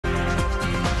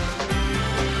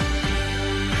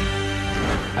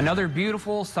Another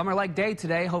beautiful summer-like day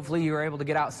today. Hopefully you were able to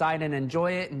get outside and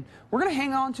enjoy it. And we're going to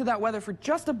hang on to that weather for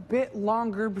just a bit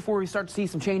longer before we start to see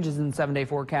some changes in the 7-day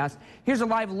forecast. Here's a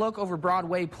live look over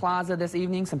Broadway Plaza this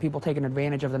evening. Some people taking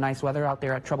advantage of the nice weather out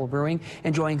there at Trouble Brewing,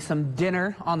 enjoying some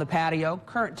dinner on the patio.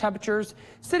 Current temperatures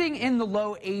sitting in the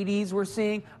low 80s. We're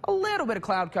seeing a little bit of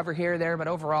cloud cover here or there, but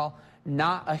overall,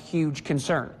 not a huge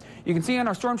concern. You can see on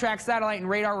our Storm Track satellite and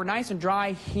radar, we're nice and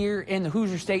dry here in the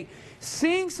Hoosier State.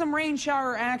 Seeing some rain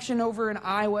shower action over in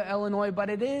Iowa, Illinois, but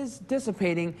it is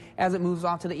dissipating as it moves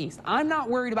off to the east. I'm not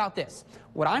worried about this.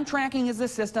 What I'm tracking is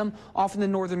this system off in the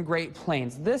northern Great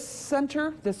Plains. This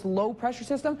center, this low pressure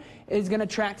system, is going to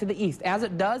track to the east. As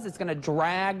it does, it's going to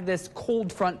drag this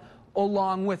cold front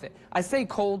along with it. I say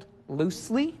cold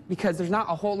loosely because there's not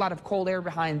a whole lot of cold air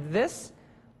behind this,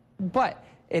 but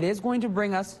it is going to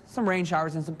bring us some rain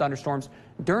showers and some thunderstorms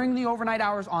during the overnight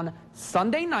hours on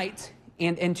Sunday night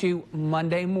and into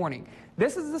Monday morning.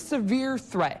 This is the severe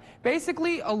threat.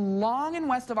 Basically, along and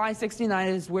west of I-69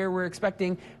 is where we're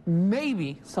expecting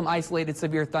maybe some isolated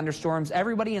severe thunderstorms.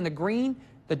 Everybody in the green,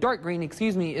 the dark green,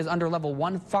 excuse me, is under level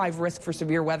 1-5 risk for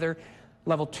severe weather.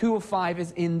 Level 2 of 5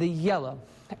 is in the yellow.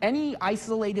 Any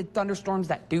isolated thunderstorms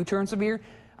that do turn severe,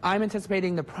 I'm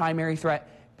anticipating the primary threat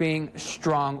being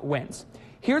strong winds.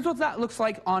 Here's what that looks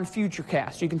like on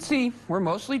Futurecast. You can see we're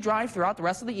mostly dry throughout the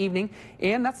rest of the evening,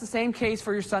 and that's the same case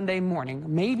for your Sunday morning.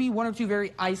 Maybe one or two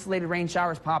very isolated rain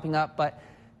showers popping up, but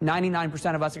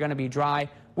 99% of us are going to be dry.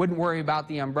 Wouldn't worry about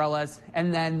the umbrellas.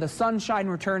 And then the sunshine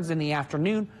returns in the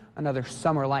afternoon, another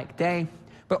summer-like day.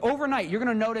 But overnight, you're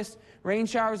going to notice rain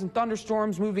showers and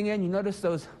thunderstorms moving in. You notice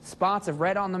those spots of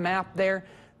red on the map there.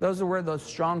 Those are where those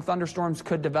strong thunderstorms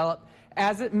could develop.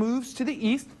 As it moves to the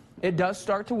east, it does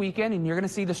start to weaken, and you're going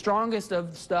to see the strongest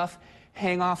of stuff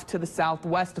hang off to the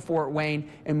southwest of Fort Wayne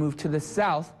and move to the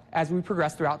south as we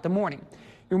progress throughout the morning.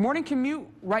 Your morning commute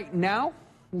right now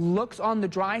looks on the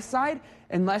dry side,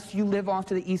 unless you live off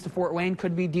to the east of Fort Wayne.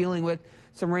 Could be dealing with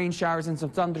some rain showers and some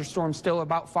thunderstorms still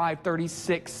about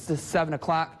 5:36 to 7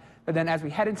 o'clock. But then as we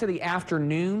head into the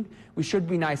afternoon, we should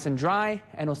be nice and dry,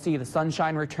 and we'll see the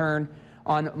sunshine return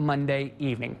on Monday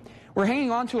evening. We're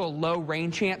hanging on to a low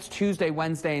rain chance Tuesday,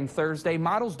 Wednesday, and Thursday.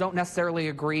 Models don't necessarily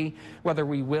agree whether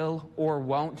we will or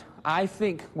won't. I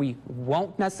think we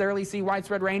won't necessarily see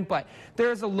widespread rain, but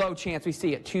there's a low chance we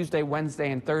see it Tuesday,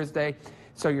 Wednesday, and Thursday.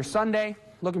 So your Sunday,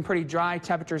 looking pretty dry.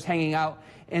 Temperatures hanging out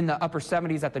in the upper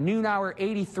 70s at the noon hour,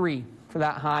 83 for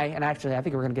that high. And actually, I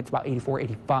think we're going to get to about 84,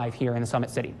 85 here in the Summit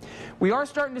City. We are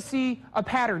starting to see a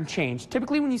pattern change.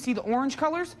 Typically, when you see the orange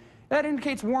colors, that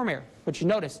indicates warm air, but you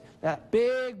notice that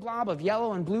big blob of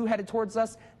yellow and blue headed towards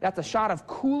us. That's a shot of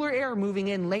cooler air moving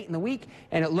in late in the week,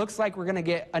 and it looks like we're going to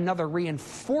get another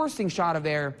reinforcing shot of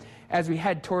air as we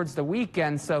head towards the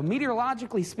weekend. So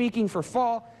meteorologically speaking, for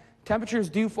fall, temperatures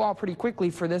do fall pretty quickly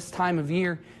for this time of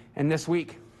year, and this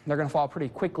week they're going to fall pretty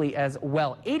quickly as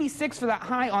well. 86 for that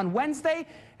high on Wednesday,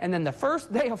 and then the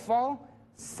first day of fall,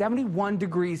 71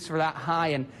 degrees for that high.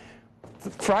 And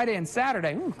Friday and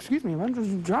Saturday, excuse me, I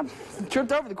just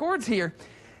tripped over the cords here.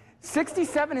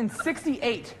 67 and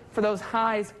 68 for those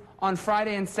highs on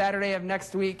Friday and Saturday of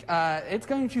next week. It's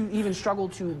going to even struggle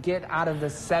to get out of the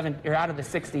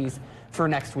 60s for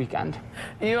next weekend.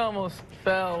 You almost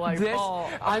fell like Paul.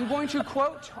 I'm going to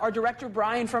quote our director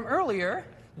Brian from earlier.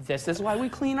 This is why we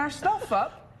clean our stuff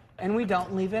up and we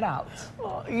don't leave it out.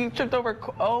 Oh, you tripped over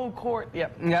court.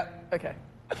 Yep. Okay.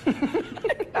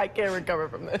 I can't recover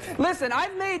from this. Listen,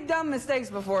 I've made dumb mistakes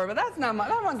before, but that one's not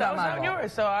my fault.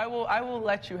 Yours, so I will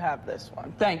let you have this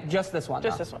one. Just this one.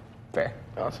 Just this one. Fair.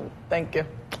 Awesome. Thank you.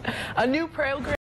 A new program